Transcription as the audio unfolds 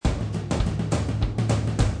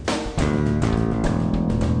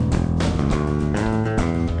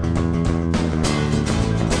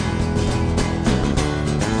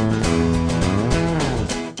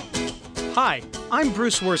I'm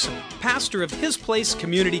Bruce Worson, pastor of His Place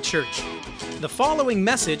Community Church. The following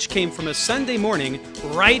message came from a Sunday morning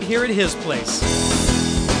right here at His Place.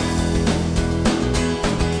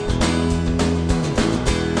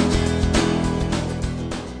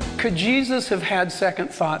 Could Jesus have had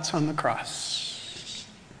second thoughts on the cross?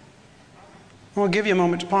 I'll give you a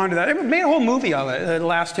moment to ponder that. It made a whole movie of it, The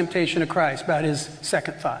Last Temptation of Christ, about his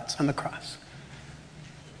second thoughts on the cross.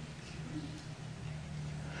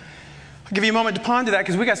 I'll give you a moment to ponder that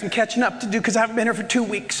because we got some catching up to do because I haven't been here for 2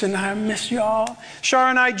 weeks and I miss y'all. Shara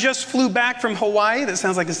and I just flew back from Hawaii. That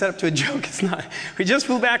sounds like a setup to a joke. It's not. We just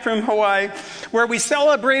flew back from Hawaii where we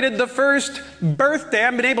celebrated the first birthday. I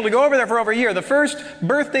haven't been able to go over there for over a year. The first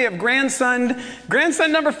birthday of grandson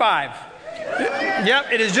number 5.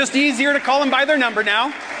 Yep, it is just easier to call them by their number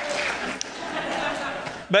now.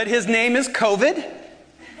 But his name is COVID.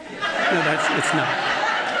 No, it's not.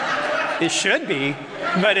 It should be,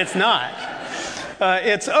 but it's not.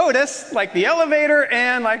 It's Otis, like the elevator,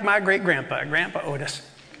 and like my great-grandpa, Grandpa Otis.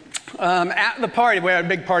 At the party, we had a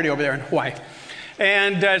big party over there in Hawaii.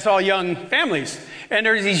 And it's all young families. And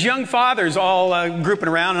there's these young fathers all grouping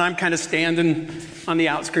around, and I'm kind of standing on the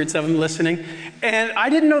outskirts of them listening. And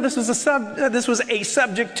I didn't know this was a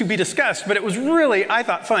subject to be discussed, but it was really, I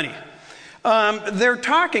thought, funny. They're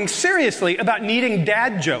talking seriously about needing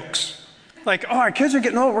dad jokes. Like, oh, our kids are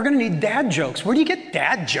getting old. We're going to need dad jokes. Where do you get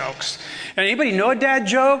dad jokes? And anybody know a dad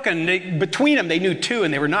joke? And between them, they knew 2,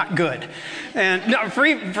 and they were not good. And no,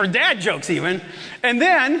 for dad jokes even. And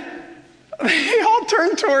then they all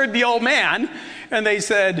turned toward the old man, and they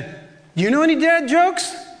said, "Do you know any dad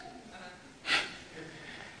jokes?"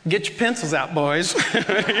 Get your pencils out, boys.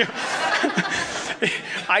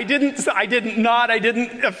 I didn't nod. I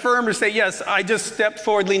didn't affirm or say yes. I just stepped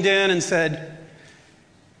forward, leaned in, and said,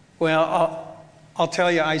 "Well, I'll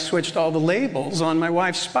tell you, I switched all the labels on my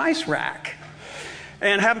wife's spice rack.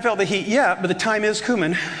 And haven't felt the heat yet, but the time is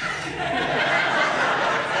coming."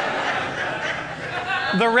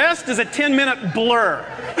 The rest is a 10-minute blur.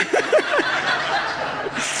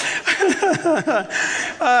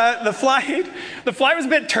 The flight was a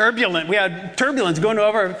bit turbulent. We had turbulence going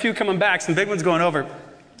over, a few coming back, some big ones going over.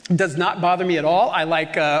 Does not bother me at all. I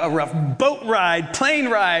like a rough boat ride, plane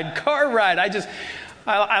ride, car ride.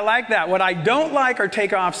 I like that. What I don't like are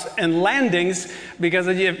takeoffs and landings because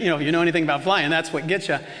if you know anything about flying, that's what gets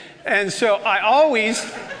you. And so I always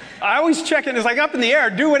check in. It's like up in the air,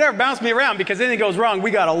 do whatever, bounce me around because anything goes wrong,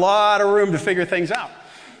 we got a lot of room to figure things out.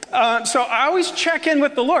 So I always check in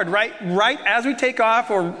with the Lord right as we take off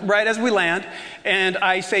or right as we land. And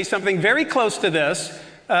I say something very close to this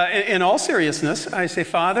in all seriousness. I say,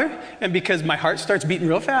 "Father," and because my heart starts beating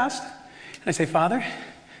real fast, I say, "Father,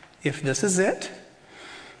 if this is it,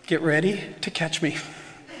 get ready to catch me."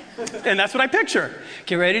 And that's what I picture.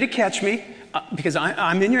 Get ready to catch me because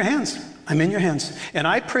I'm in your hands. I'm in your hands. And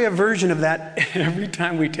I pray a version of that every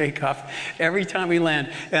time we take off, every time we land.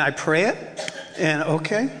 And I pray it, and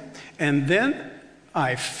okay. And then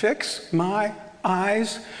I fix my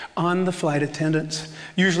eyes on the flight attendants,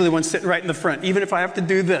 usually the ones sitting right in the front, even if I have to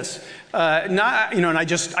do this. And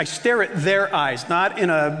I stare at their eyes, not in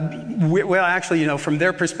a, from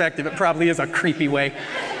their perspective, it probably is a creepy way.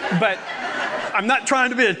 But I'm not trying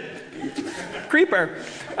to be a creeper.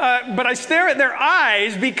 But I stare at their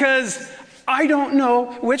eyes because I don't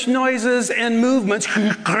know which noises and movements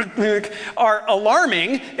are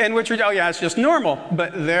alarming and which are, it's just normal.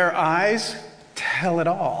 But their eyes tell it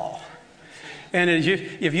all. And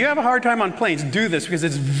if you have a hard time on planes, do this because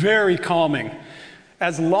it's very calming.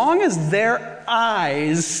 As long as their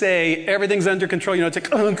eyes say everything's under control, it's like,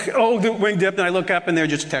 the wing dipped, and I look up and they're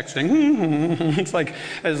just texting. It's like,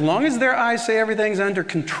 as long as their eyes say everything's under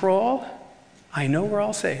control, I know we're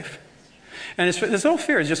all safe. And this whole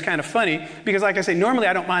fear is just kind of funny because, like I say, normally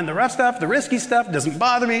I don't mind the rough stuff, the risky stuff doesn't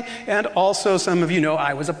bother me. And also, some of you know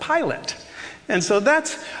I was a pilot. And so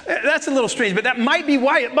that's a little strange, but that might be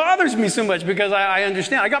why it bothers me so much because I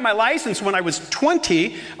understand. I got my license when I was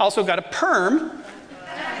 20, also got a perm.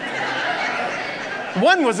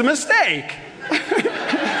 One was a mistake.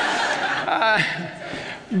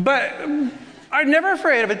 But I'm never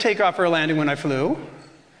afraid of a takeoff or a landing when I flew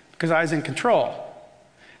because I was in control.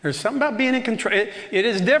 There's something about being in control. It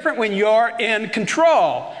is different when you're in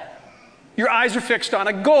control. Your eyes are fixed on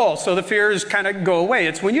a goal, so the fears kind of go away.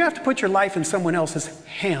 It's when you have to put your life in someone else's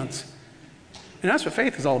hands. And that's what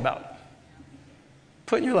faith is all about.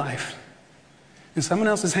 Putting your life in someone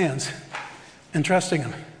else's hands and trusting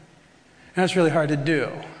them. And that's really hard to do.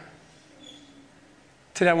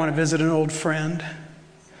 Today I want to visit an old friend.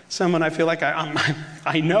 Someone I feel like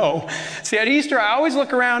I know. See, at Easter, I always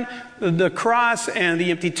look around the cross and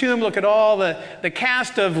the empty tomb, look at all the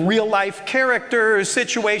cast of real-life characters,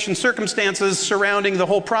 situations, circumstances surrounding the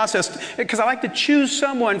whole process, because I like to choose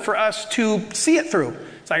someone for us to see it through.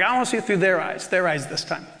 It's like, I want to see it through their eyes this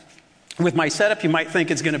time. With my setup, you might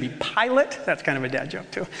think it's going to be Pilate. That's kind of a dad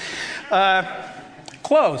joke, too.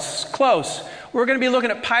 Close. We're going to be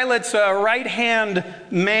looking at Pilate's right-hand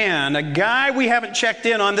man, a guy we haven't checked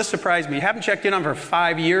in on. This surprised me. Haven't checked in on for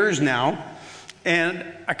 5 years now, and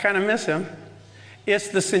I kind of miss him. It's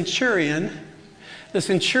the centurion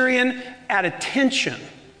at attention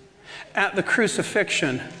at the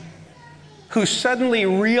crucifixion, who suddenly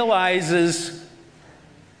realizes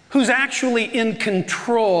who's actually in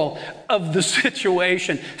control of the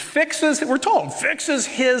situation. We're told, fixes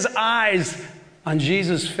his eyes on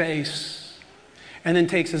Jesus' face, and then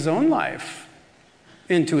takes his own life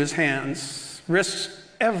into his hands, risks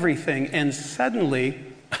everything, and suddenly,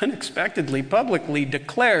 unexpectedly, publicly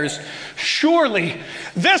declares, surely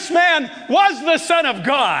this man was the Son of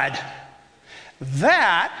God.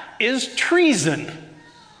 That is treason.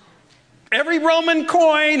 Every Roman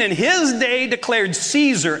coin in his day declared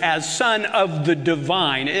Caesar as son of the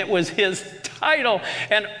divine. It was his title,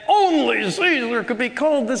 and only Caesar could be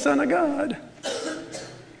called the Son of God.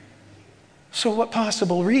 So what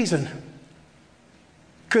possible reason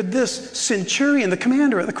could this centurion, the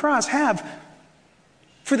commander at the cross, have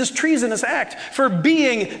for this treasonous act, for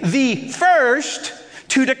being the first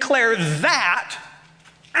to declare that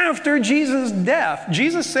after Jesus' death?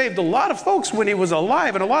 Jesus saved a lot of folks when he was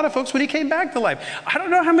alive and a lot of folks when he came back to life. I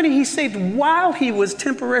don't know how many he saved while he was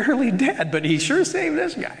temporarily dead, but he sure saved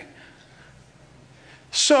this guy.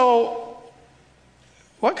 So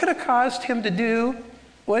what could have caused him to do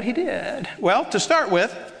what he did? Well, to start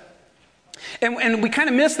with, and we kind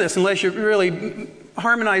of miss this unless you really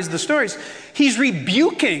harmonize the stories, he's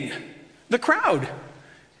rebuking the crowd.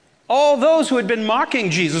 All those who had been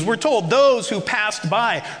mocking Jesus, we're told, those who passed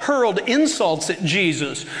by hurled insults at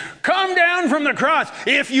Jesus. Come down from the cross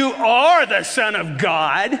if you are the Son of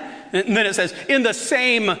God. And then it says, in the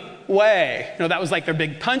same way. That was like their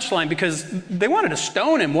big punchline, because they wanted to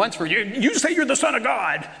stone him once for, you say you're the Son of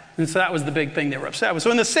God. And so that was the big thing they were upset with.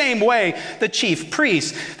 So in the same way, the chief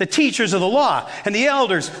priests, the teachers of the law, and the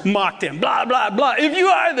elders mocked him. Blah, blah, blah. If you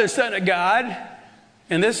are the Son of God.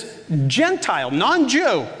 And this Gentile,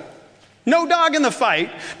 non-Jew, no dog in the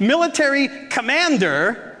fight, military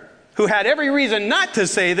commander, who had every reason not to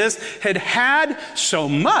say this, had so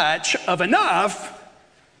much of enough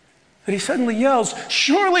that he suddenly yells,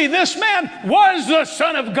 surely this man was the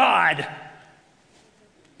Son of God.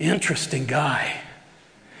 Interesting guy.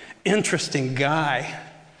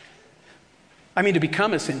 I mean, to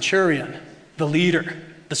become a centurion, the leader,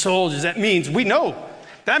 the soldiers, that means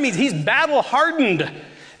he's battle hardened,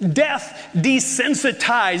 death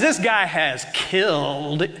desensitized. This guy has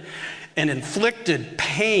killed and inflicted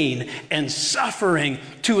pain and suffering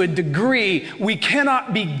to a degree we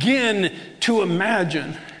cannot begin to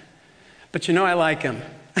imagine. But I like him.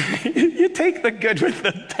 You take the good with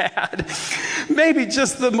the bad. Maybe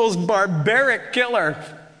just the most barbaric killer.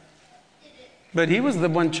 But he was the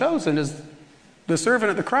one chosen as the servant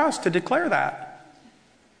at the cross to declare that.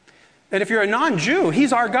 And if you're a non-Jew,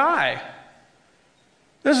 he's our guy.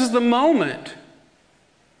 This is the moment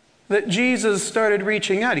that Jesus started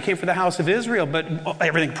reaching out. He came for the house of Israel, but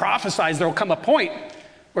everything prophesies there will come a point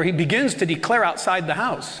where he begins to declare outside the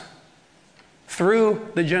house, through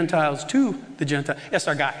the Gentiles to the Gentiles. Yes,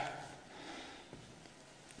 our guy.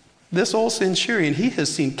 This old centurion, he has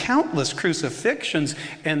seen countless crucifixions,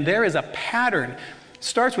 and there is a pattern. It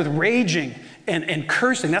starts with raging and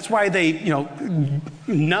cursing. That's why they, numb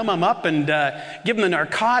them up and give them the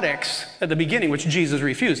narcotics at the beginning, which Jesus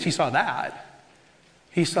refused. He saw that.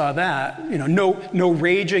 No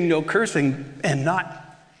raging, no cursing, and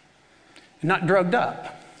not drugged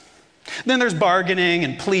up. Then there's bargaining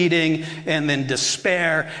and pleading, and then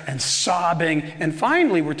despair and sobbing, and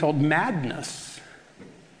finally we're told madness.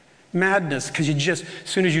 Madness, because as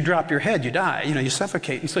soon as you drop your head, you die. You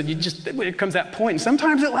suffocate. And so it comes that point. And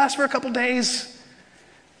sometimes it lasts for a couple days.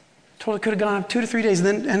 Totally could have gone 2 to 3 days,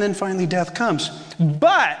 and then finally death comes.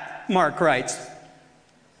 But, Mark writes,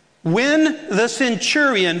 when the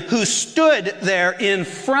centurion who stood there in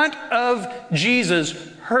front of Jesus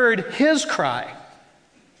heard his cry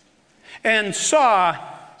and saw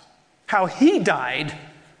how he died,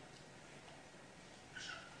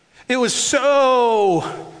 it was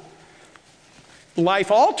so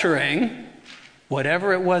life-altering,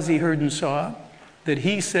 whatever it was he heard and saw, that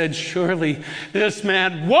he said, surely this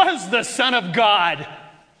man was the Son of God.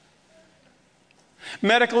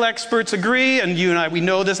 Medical experts agree, and you and I, we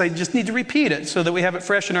know this, I just need to repeat it so that we have it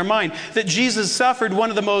fresh in our mind, that Jesus suffered one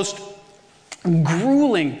of the most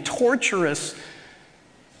grueling, torturous,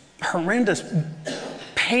 horrendous,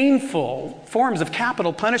 painful forms of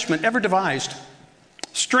capital punishment ever devised.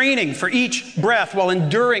 Straining for each breath while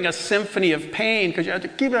enduring a symphony of pain because you have to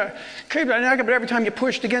keep it neck up every time you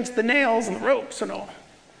pushed against the nails and the ropes and all.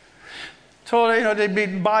 So,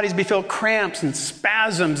 bodies be filled with cramps and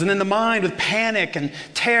spasms, and then the mind with panic and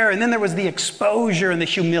terror, and then there was the exposure and the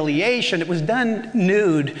humiliation. It was done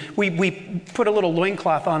nude. We put a little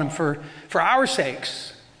loincloth on him for our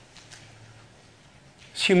sakes.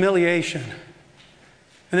 It's humiliation.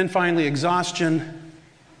 And then finally, exhaustion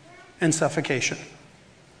and suffocation.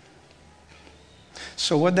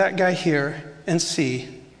 So what did that guy hear and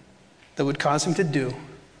see that would cause him to do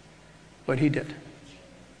what he did?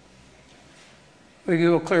 We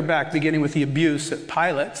go clear back, beginning with the abuse at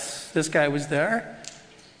Pilate's. This guy was there.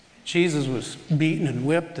 Jesus was beaten and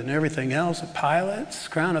whipped and everything else at Pilate's.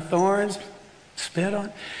 Crown of thorns, spit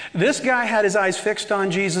on. This guy had his eyes fixed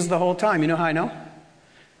on Jesus the whole time. You know how I know?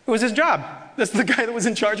 It was his job. This is the guy that was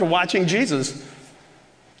in charge of watching Jesus.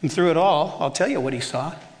 And through it all, I'll tell you what he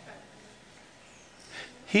saw.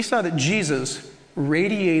 He saw that Jesus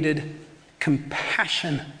radiated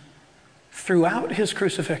compassion throughout his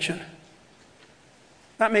crucifixion.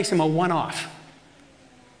 That makes him a one-off.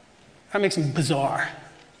 That makes him bizarre.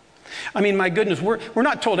 I mean, my goodness, we're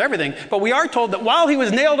not told everything, but we are told that while he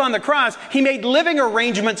was nailed on the cross, he made living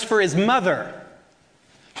arrangements for his mother.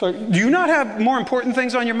 So, do you not have more important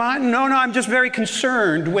things on your mind? No, I'm just very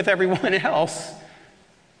concerned with everyone else.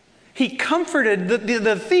 He comforted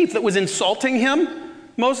the thief that was insulting him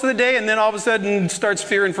most of the day, and then all of a sudden starts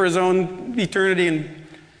fearing for his own eternity, and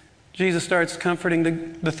Jesus starts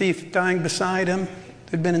comforting the thief dying beside him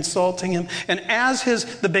who'd been insulting him. And as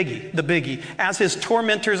the biggie, as his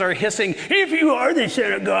tormentors are hissing, "If you are the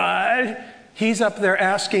Son of God," he's up there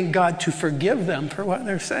asking God to forgive them for what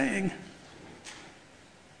they're saying.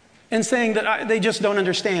 And saying that they just don't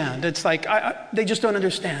understand. It's like, they just don't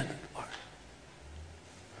understand.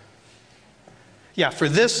 Yeah, for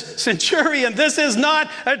this centurion, this is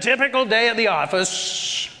not a typical day at the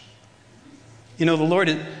office. The Lord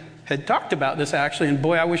had talked about this actually, and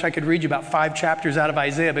boy, I wish I could read you about 5 chapters out of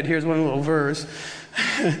Isaiah, but here's one little verse.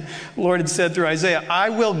 The Lord had said through Isaiah, "I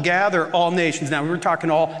will gather all nations." Now, we were talking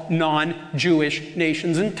all non-Jewish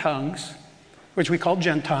nations and tongues, which we call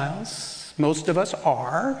Gentiles. Most of us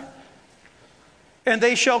are. "And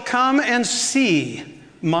they shall come and see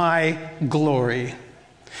my glory.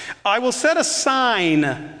 I will set a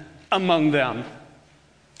sign among them."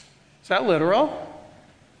 Is that literal?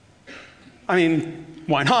 I mean,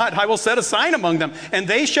 why not? "I will set a sign among them, and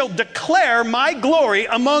they shall declare my glory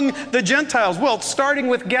among the Gentiles." Well, starting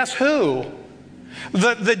with guess who?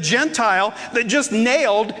 The Gentile that just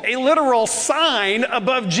nailed a literal sign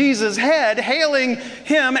above Jesus' head, hailing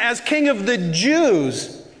him as King of the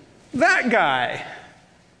Jews. That guy.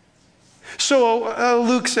 So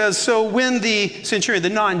Luke says, so when the centurion, the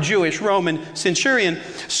non-Jewish Roman centurion,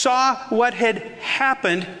 saw what had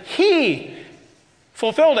happened, he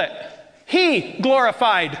fulfilled it. He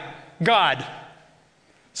glorified God,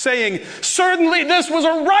 saying, "Certainly this was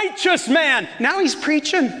a righteous man." Now he's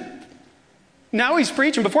preaching.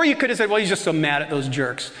 Before you could have said, "Well, he's just so mad at those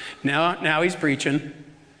jerks." Now he's preaching.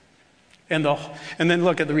 And then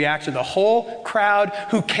look at the reaction. The whole crowd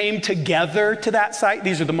who came together to that sight,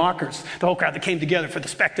 these are the mockers. The whole crowd that came together for the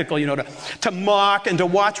spectacle, to mock and to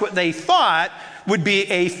watch what they thought would be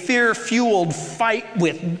a fear-fueled fight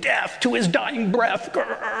with death to his dying breath.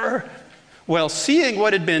 Grr. Well, seeing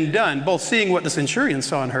what had been done, both seeing what the centurion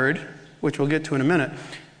saw and heard, which we'll get to in a minute,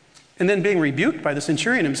 and then being rebuked by the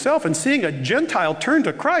centurion himself and seeing a Gentile turn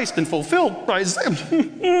to Christ and fulfilled by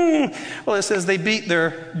Isaiah. Well, it says they beat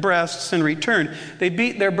their breasts in return. They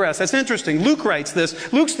beat their breasts. That's interesting. Luke writes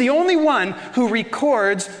this. Luke's the only one who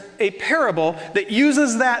records a parable that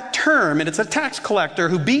uses that term, and it's a tax collector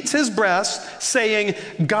who beats his breast saying,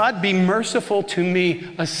 "God be merciful to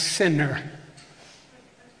me, a sinner."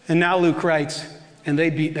 And now Luke writes, and they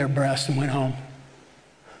beat their breasts and went home.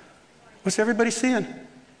 What's everybody seeing?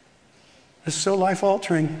 It's so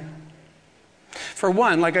life-altering. For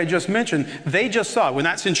one, like I just mentioned, they just saw, when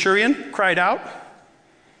that centurion cried out,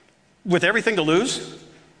 with everything to lose,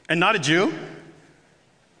 and not a Jew,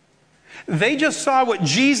 they just saw what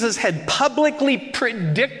Jesus had publicly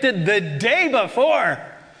predicted the day before.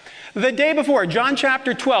 The day before, John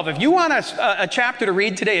chapter 12. If you want a chapter to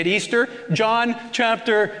read today at Easter, John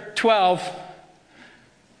chapter 12.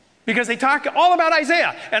 Because they talk all about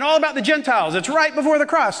Isaiah and all about the Gentiles. It's right before the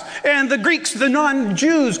cross. And the Greeks, the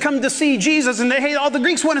non-Jews, come to see Jesus, and hey, all the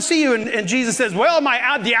Greeks want to see you. And Jesus says, well,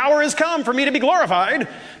 the hour has come for me to be glorified.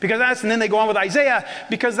 And then they go on with Isaiah,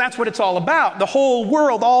 because that's what it's all about. The whole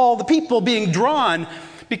world, all the people being drawn,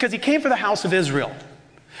 because he came for the house of Israel.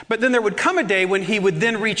 But then there would come a day when he would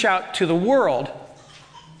then reach out to the world.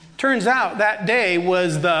 Turns out that day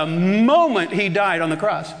was the moment he died on the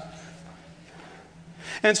cross.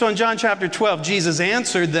 And so in John chapter 12, Jesus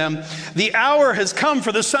answered them, the hour has come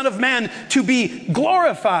for the Son of Man to be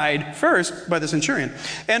glorified first by the centurion.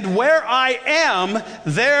 And where I am,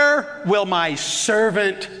 there will my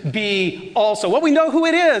servant be also. Well, we know who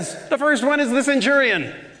it is. The first one is the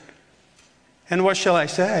centurion. And what shall I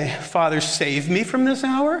say? Father, save me from this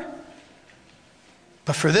hour?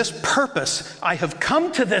 But for this purpose, I have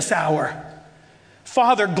come to this hour.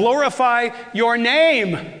 Father, glorify your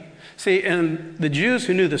name. See, and the Jews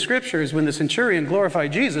who knew the scriptures, when the centurion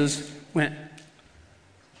glorified Jesus, went,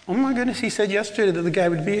 oh my goodness, he said yesterday that the guy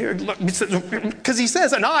would be here. Because he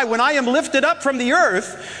says, and I, when I am lifted up from the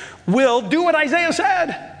earth, will do what Isaiah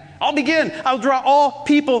said. I'll draw all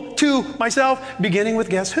people to myself, beginning with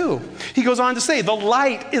guess who? He goes on to say, the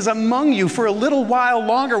light is among you for a little while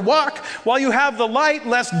longer. Walk while you have the light,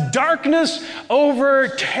 lest darkness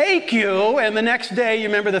overtake you. And the next day, you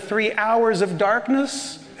remember the 3 hours of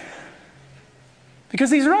darkness? Because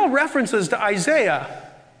these are all references to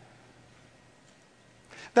Isaiah.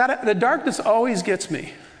 The darkness always gets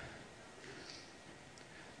me.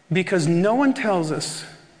 Because no one tells us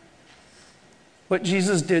what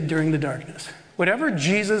Jesus did during the darkness. Whatever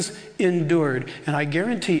Jesus endured, and I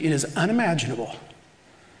guarantee it is unimaginable,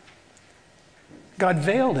 God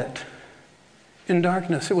veiled it in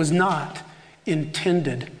darkness. It was not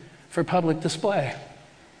intended for public display.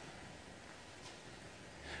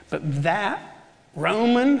 But that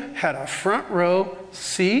Roman had a front row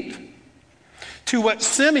seat to what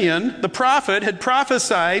Simeon, the prophet, had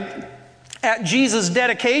prophesied at Jesus'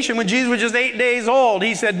 dedication when Jesus was just 8 days old.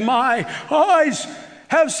 He said, my eyes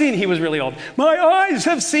have seen, he was really old, my eyes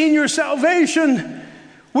have seen your salvation,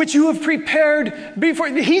 which you have prepared before.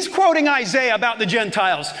 He's quoting Isaiah about the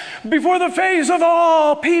Gentiles. Before the face of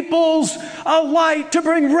all peoples, a light to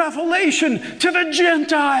bring revelation to the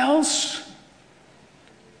Gentiles.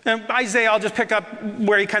 And Isaiah, I'll just pick up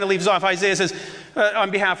where he kind of leaves off. Isaiah says, on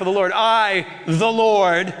behalf of the Lord, I, the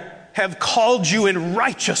Lord, have called you in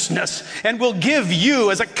righteousness and will give you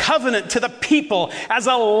as a covenant to the people, as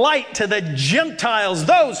a light to the Gentiles,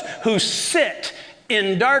 those who sit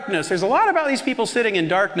in darkness. There's a lot about these people sitting in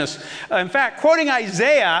darkness. In fact, quoting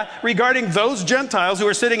Isaiah regarding those Gentiles who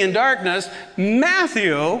are sitting in darkness,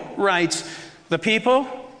 Matthew writes, the people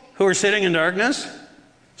who are sitting in darkness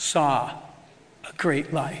saw a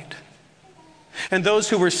great light. And those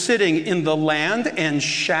who were sitting in the land and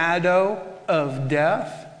shadow of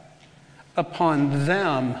death, upon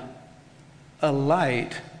them a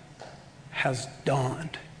light has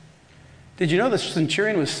dawned. Did you know the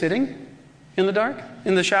centurion was sitting in the dark,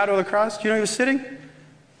 in the shadow of the cross? Do you know he was sitting?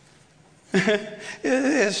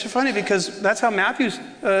 It's funny because that's how Matthew,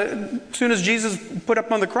 as soon as Jesus put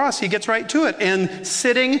up on the cross, he gets right to it. And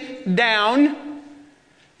sitting down,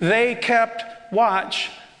 they kept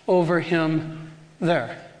watch over him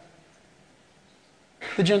there.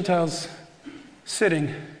 The Gentiles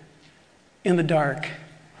sitting in the dark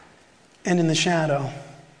and in the shadow.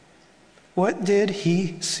 What did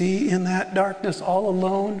he see in that darkness, all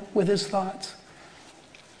alone with his thoughts?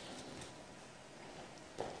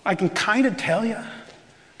 I can kind of tell you.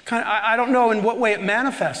 I don't know in what way it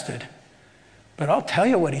manifested, but I'll tell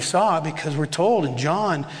you what he saw, because we're told in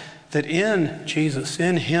John that in Jesus,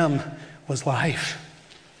 in him, was life.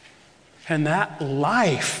 And that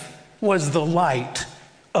life was the light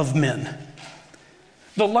of men.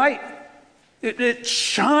 The light, it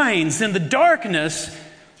shines in the darkness,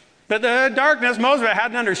 but the darkness, most of it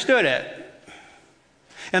hadn't understood it.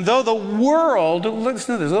 And though the world,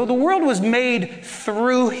 listen to this, though the world was made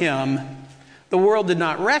through him, the world did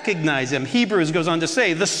not recognize him. Hebrews goes on to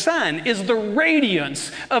say, the Son is the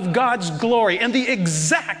radiance of God's glory and the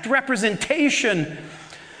exact representation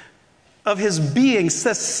of his being,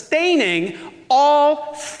 sustaining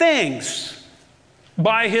all things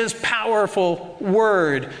by his powerful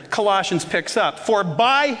word. Colossians picks up, for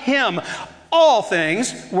by him All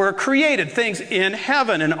things were created, things in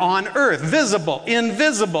heaven and on earth, visible,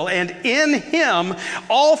 invisible, and in him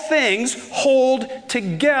all things hold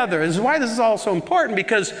together. This is why this is all so important,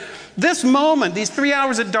 because this moment, these 3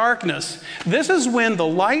 hours of darkness, this is when the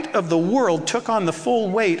light of the world took on the full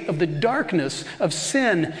weight of the darkness of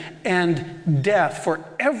sin and death for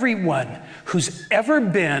everyone who's ever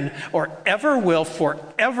been or ever will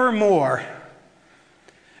forevermore.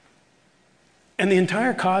 And the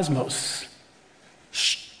entire cosmos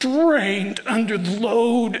strained under the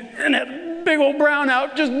load, and that big old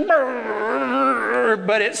brownout just,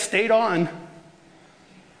 but it stayed on.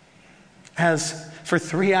 As for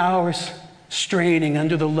 3 hours, straining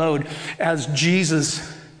under the load, as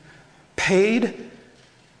Jesus paid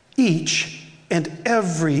each and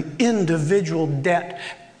every individual debt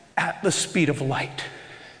at the speed of light.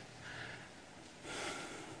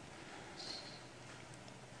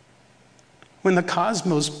 When the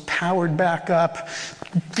cosmos powered back up,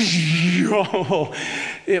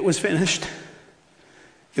 it was finished.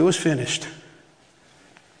 It was finished.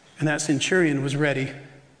 And that centurion was ready.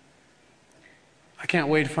 I can't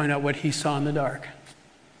wait to find out what he saw in the dark.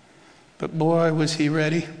 But boy, was he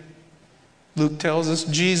ready. Luke tells us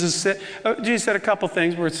Jesus said a couple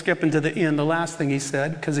things. We're skipping to the end. The last thing he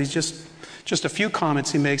said, because he's just a few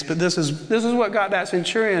comments he makes, but this is what got that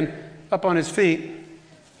centurion up on his feet.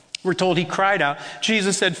 We're told he cried out.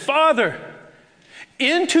 Jesus said, "Father,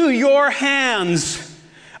 into your hands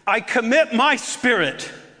I commit my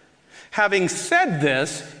spirit." Having said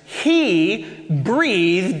this, he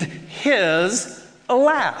breathed his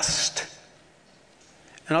last.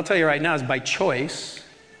 And I'll tell you right now, it's by choice.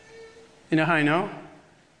 You know how I know?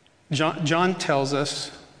 John tells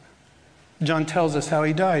us how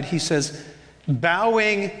he died. He says,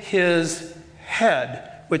 bowing his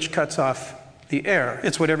head, which cuts off the air.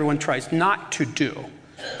 It's what everyone tries not to do.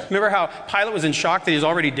 Remember how Pilate was in shock that he's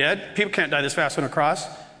already dead? People can't die this fast on a cross.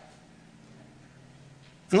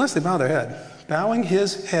 Unless they bow their head. Bowing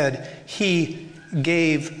his head, he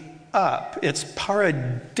gave up. It's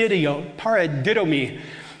paradidomi.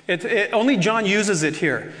 Only John uses it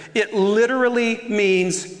here. It literally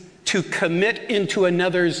means to commit into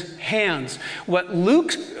another's hands. What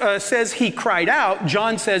Luke says he cried out,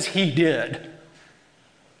 John says he did.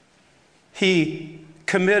 He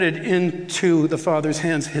committed into the Father's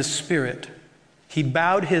hands his spirit. He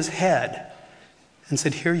bowed his head and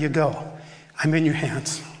said, "Here you go. I'm in your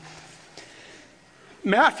hands."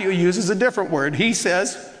 Matthew uses a different word. He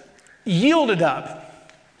says, yielded up.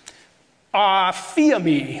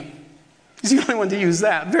 Aphiemi. He's the only one to use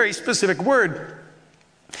that. Very specific word.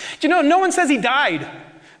 You know, no one says he died.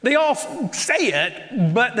 They all say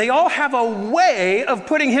it, but they all have a way of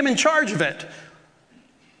putting him in charge of it.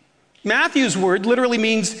 Matthew's word literally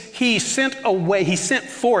means he sent away, he sent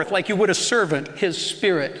forth, like you would a servant, his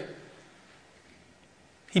spirit.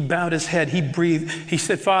 He bowed his head, he breathed, he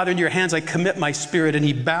said, "Father, in your hands I commit my spirit," and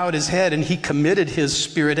he bowed his head and he committed his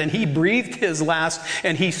spirit and he breathed his last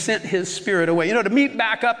and he sent his spirit away. You know, to meet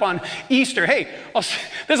back up on Easter, hey,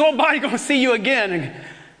 this old body going to see you again.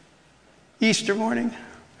 Easter morning.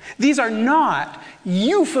 These are not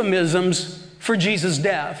euphemisms for Jesus'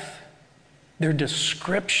 death. They're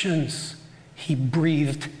descriptions. He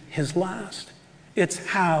breathed his last. It's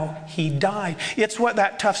how he died. It's what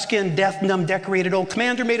that tough-skinned, death-numb, decorated old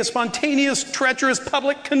commander made a spontaneous, treacherous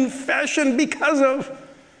public confession because of.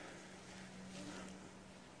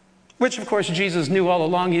 Which, of course, Jesus knew all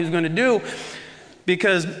along he was going to do,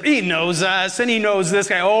 because he knows us and he knows this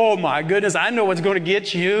guy. Oh my goodness, I know what's going to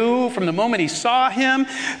get you. From the moment he saw him,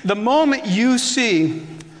 the moment you see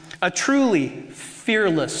a truly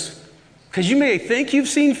fearless, because you may think you've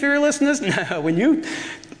seen fearlessness. No, when you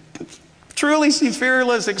truly see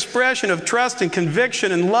fearless expression of trust and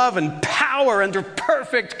conviction and love and power under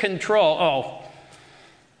perfect control, oh,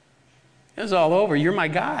 it's all over. You're my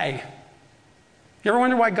guy. You ever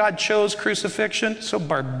wonder why God chose crucifixion? So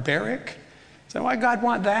barbaric? Is that why God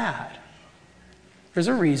want that? There's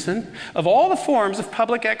a reason. Of all the forms of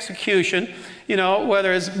public execution, you know,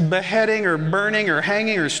 whether it's beheading or burning or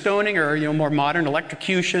hanging or stoning or, you know, more modern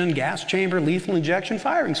electrocution, gas chamber, lethal injection,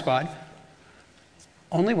 firing squad,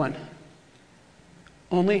 only one.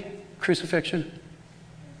 Only crucifixion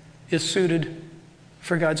is suited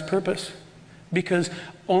for God's purpose, because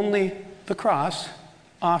only the cross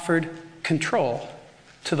offered control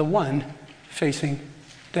to the one facing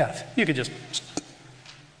death. You could just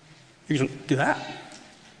do that.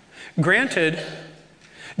 Granted,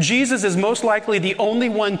 Jesus is most likely the only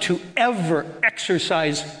one to ever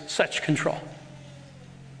exercise such control.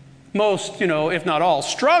 Most, you know, if not all,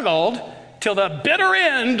 struggled till the bitter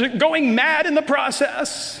end, going mad in the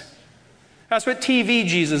process. That's what TV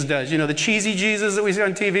Jesus does. You know, the cheesy Jesus that we see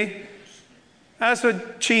on TV? That's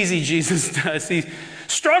what cheesy Jesus does. He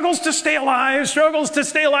struggles to stay alive,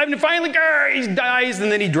 and finally, he dies,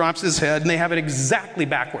 and then he drops his head, and they have it exactly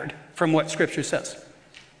backward from what Scripture says.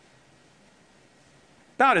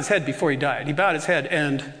 Bowed his head before he died. He bowed his head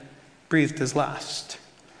and breathed his last.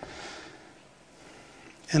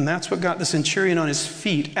 And that's what got the centurion on his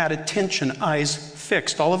feet, at attention, eyes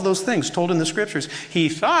fixed. All of those things told in the Scriptures. He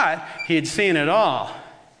thought he had seen it all.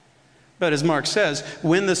 But as Mark says,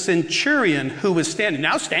 when the centurion who was standing,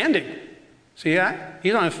 now standing, see that?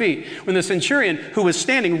 He's on his feet. When the centurion who was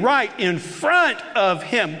standing right in front of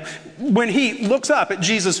him, when he looks up at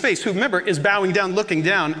Jesus' face, who remember is bowing down, looking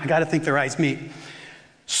down, I got to think their eyes meet,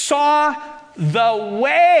 saw the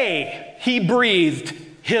way he breathed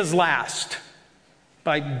his last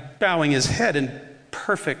by bowing his head in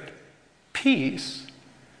perfect peace.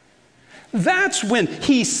 That's when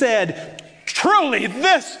he said, truly,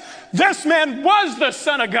 this man was the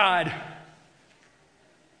Son of God.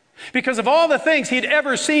 Because of all the things he'd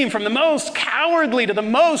ever seen, from the most cowardly to the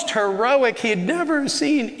most heroic, he had never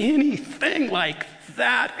seen anything like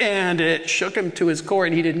that. And it shook him to his core,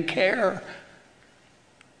 and he didn't care.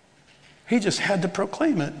 He just had to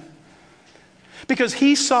proclaim it. Because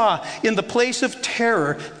he saw in the place of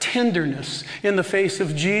terror, tenderness in the face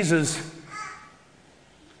of Jesus.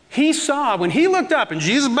 He saw, when he looked up and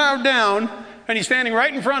Jesus bowed down, and he's standing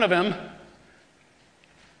right in front of him,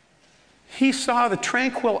 he saw the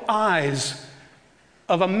tranquil eyes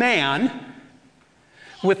of a man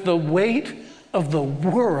with the weight of the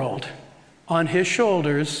world on his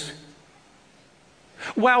shoulders,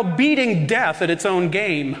 while beating death at its own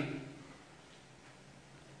game.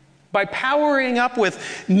 By powering up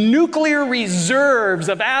with nuclear reserves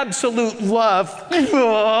of absolute love,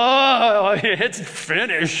 oh, it's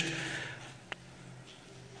finished.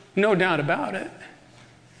 No doubt about it.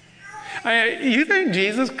 You think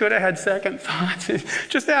Jesus could have had second thoughts?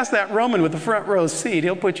 Just ask that Roman with the front row seat.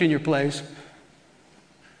 He'll put you in your place.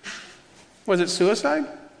 Was it suicide?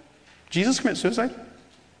 Jesus commit suicide?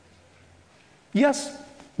 Yes,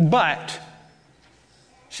 but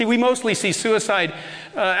see, we mostly see suicide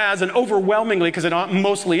as an overwhelmingly, because it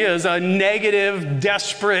mostly is, a negative,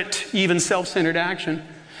 desperate, even self-centered action.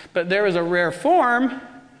 But there is a rare form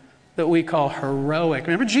that we call heroic.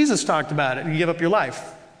 Remember, Jesus talked about it. You give up your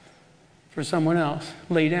life for someone else.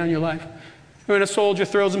 Lay down your life. When a soldier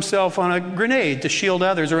throws himself on a grenade to shield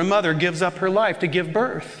others, or a mother gives up her life to give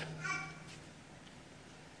birth.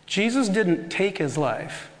 Jesus didn't take his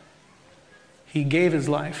life. He gave his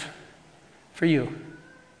life for you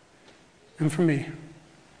and for me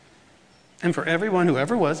and for everyone who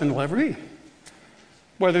ever was and will ever be,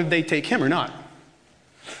 whether they take him or not.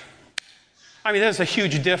 I mean, there's a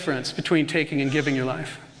huge difference between taking and giving your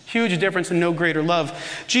life. Huge difference and no greater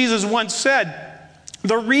love. Jesus once said,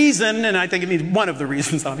 the reason, and I think it means one of the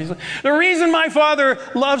reasons, obviously, the reason my Father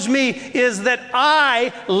loves me is that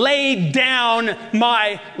I laid down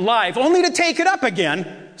my life, only to take it up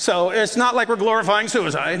again. So it's not like we're glorifying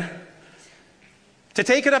suicide. To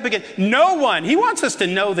take it up again. No one, he wants us to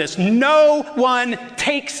know this, no one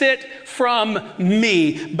takes it from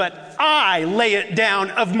me, but I lay it down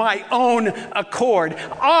of my own accord.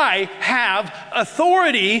 I have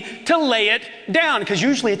authority to lay it down, because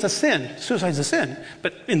usually it's a sin. Suicide's a sin.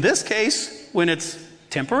 But in this case, when it's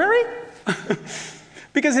temporary,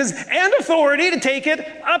 because and authority to take it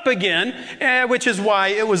up again, which is why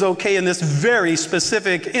it was okay in this very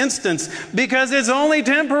specific instance, because it's only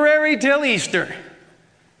temporary till Easter.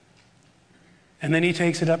 And then he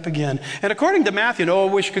takes it up again. And according to Matthew, I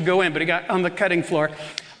wish could go in, but he got on the cutting floor.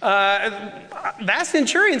 That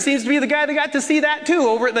centurion seems to be the guy that got to see that too,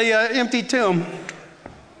 over at the empty tomb.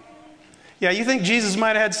 Yeah, you think Jesus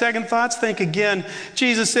might have had second thoughts? Think again.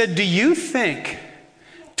 Jesus said, do you think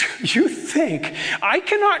I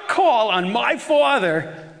cannot call on my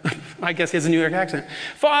Father, I guess he has a New York accent,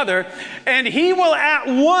 Father, and he will at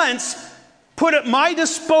once put at my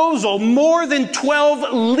disposal more than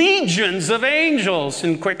 12 legions of angels?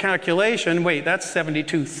 In quick calculation, wait, that's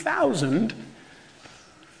 72,000.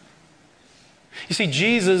 You see,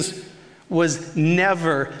 Jesus was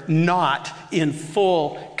never not in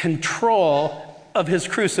full control of his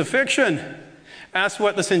crucifixion. That's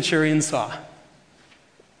what the centurion saw.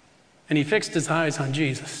 And he fixed his eyes on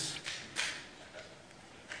Jesus.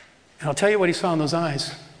 And I'll tell you what he saw in those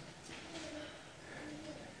eyes.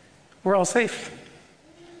 We're all safe.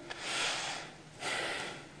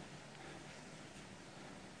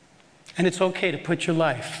 And it's okay to put your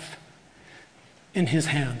life in his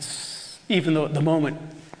hands, even though at the moment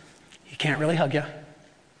he can't really hug you.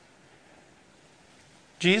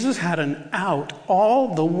 Jesus had an out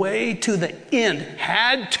all the way to the end.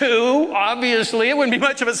 Had to, obviously. It wouldn't be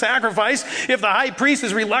much of a sacrifice if the high priest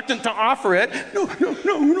is reluctant to offer it.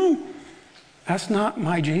 No. That's not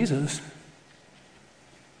my Jesus.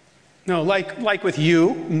 No, like with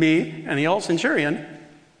you, me, and the old centurion,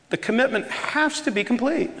 the commitment has to be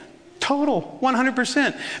complete. Total,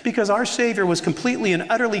 100%, because our Savior was completely and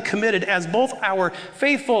utterly committed as both our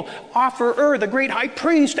faithful offerer, the great high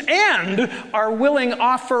priest, and our willing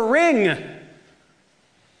offering,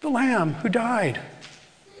 the Lamb who died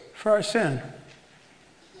for our sin.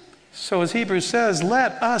 So as Hebrews says,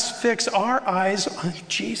 let us fix our eyes on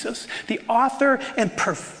Jesus, the author and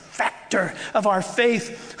perfecter of our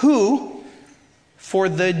faith, who, for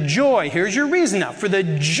the joy, here's your reason now, for the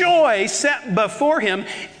joy set before him,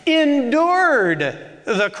 endured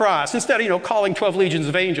the cross. Instead of, calling 12 legions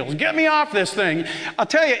of angels, get me off this thing. I'll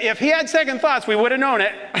tell you, if he had second thoughts, we would have known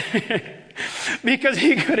it. Because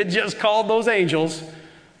he could have just called those angels.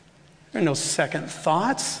 There are no second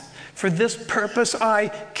thoughts. For this purpose I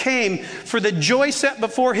came. For the joy set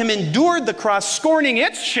before him, endured the cross, scorning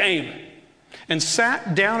its shame, and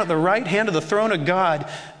sat down at the right hand of the throne of God.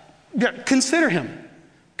 Consider him.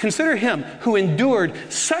 Consider him who endured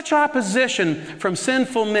such opposition from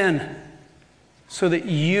sinful men, so that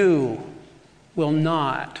you will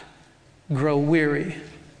not grow weary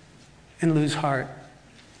and lose heart.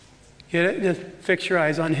 Get it? Just fix your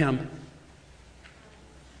eyes on him,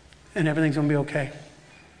 and everything's going to be okay.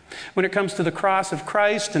 When it comes to the cross of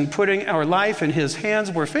Christ and putting our life in his hands,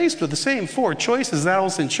 we're faced with the same four choices that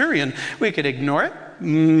old centurion. We could ignore it.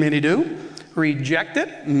 Many do. Reject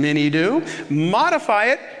it. Many do. Modify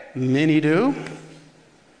it. Many do.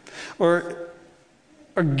 Or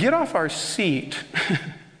get off our seat,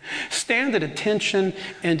 stand at attention,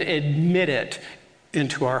 and admit it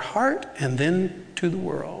into our heart and then to the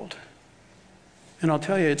world. And I'll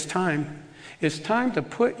tell you, it's time. It's time to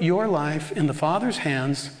put your life in the Father's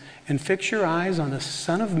hands and fix your eyes on the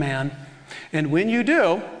Son of Man. And when you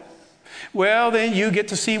do, well, then you get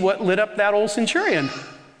to see what lit up that old centurion.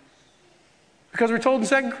 Because we're told in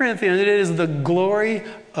 2 Corinthians, it is the glory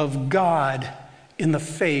of God in the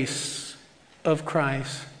face of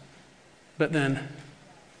Christ. But then,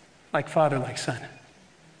 like Father, like Son.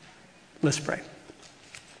 Let's pray.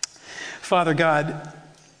 Father God,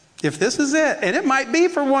 if this is it, and it might be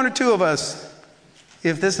for one or two of us,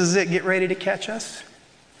 if this is it, get ready to catch us.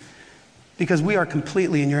 Because we are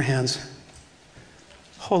completely in your hands.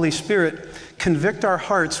 Holy Spirit, convict our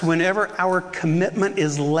hearts whenever our commitment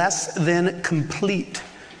is less than complete,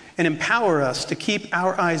 and empower us to keep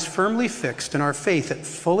our eyes firmly fixed and our faith at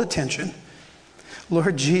full attention.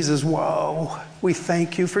 Lord Jesus, whoa, we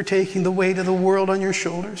thank you for taking the weight of the world on your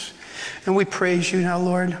shoulders. And we praise you now,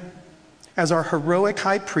 Lord, as our heroic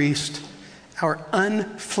high priest, our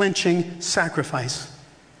unflinching sacrifice,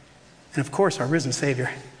 and of course, our risen Savior.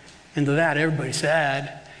 And to that, everybody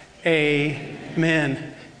said,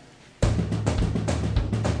 amen.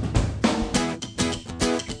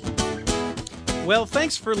 Well,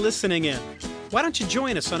 thanks for listening in. Why don't you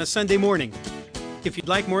join us on a Sunday morning? If you'd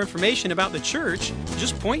like more information about the church,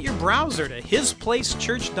 just point your browser to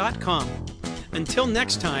hisplacechurch.com. Until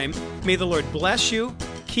next time, may the Lord bless you,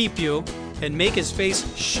 keep you, and make his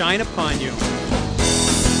face shine upon you.